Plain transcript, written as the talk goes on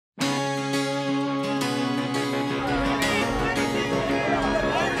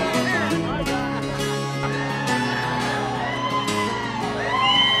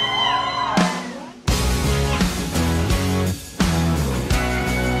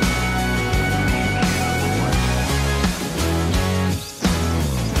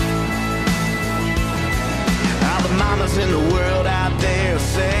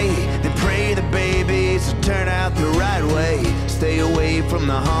stay away from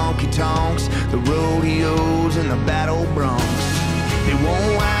the honky-tonks, the rodeos, and the battle broncs. They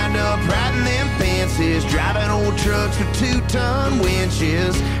won't wind up riding them fences, driving old trucks with 2-ton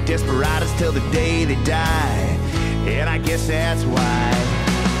winches. Desperados till the day they die, and I guess that's why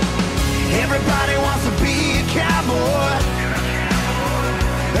everybody wants to be a cowboy.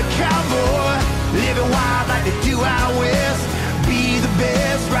 A cowboy, living wild like they do out west. Be the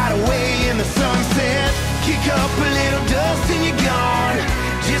best right away in the sunset. Kick up a little dust and you're gone,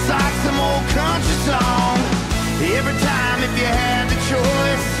 just like some old country song. Every time if you had the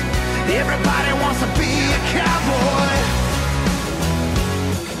choice, everybody wants to be a cowboy.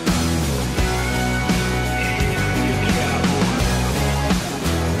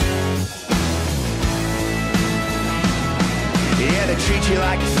 Yeah, they treat you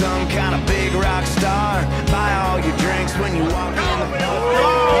like you're some kind of big rock star. Buy all your drinks when you walk in the door.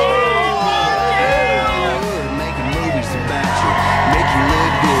 Making movies about you, make you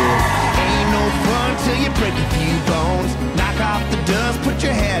look good. Ain't no fun till you break a few bones. Knock off the dust, put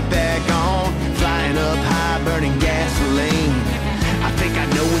your hat back on. Flying up high, burning gasoline. I think I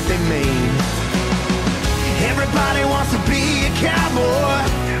know what they mean. Everybody wants to be a cowboy.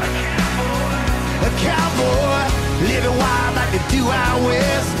 A cowboy, living wild like they do out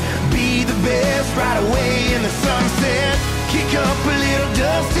west. Be the best right away in the sunset. Kick up a little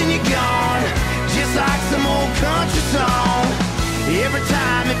dust and you're gone, just like some old country song. Every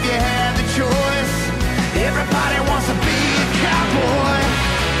time if you had the choice, everybody wants to be a cowboy.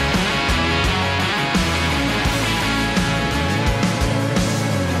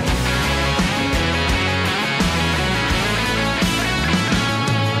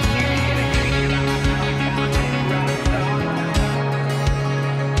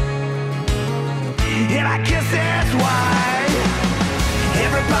 And I guess that's why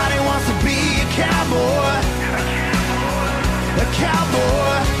everybody wants to be a cowboy. A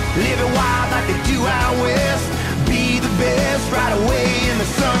cowboy, living wild like they do out west. Be the best right away in the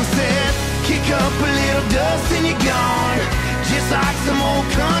sunset. Kick up a little dust and you're gone, just like some old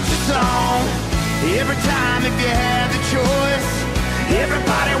country song. Every time if you had the choice,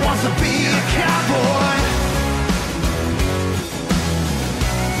 everybody wants to be a cowboy.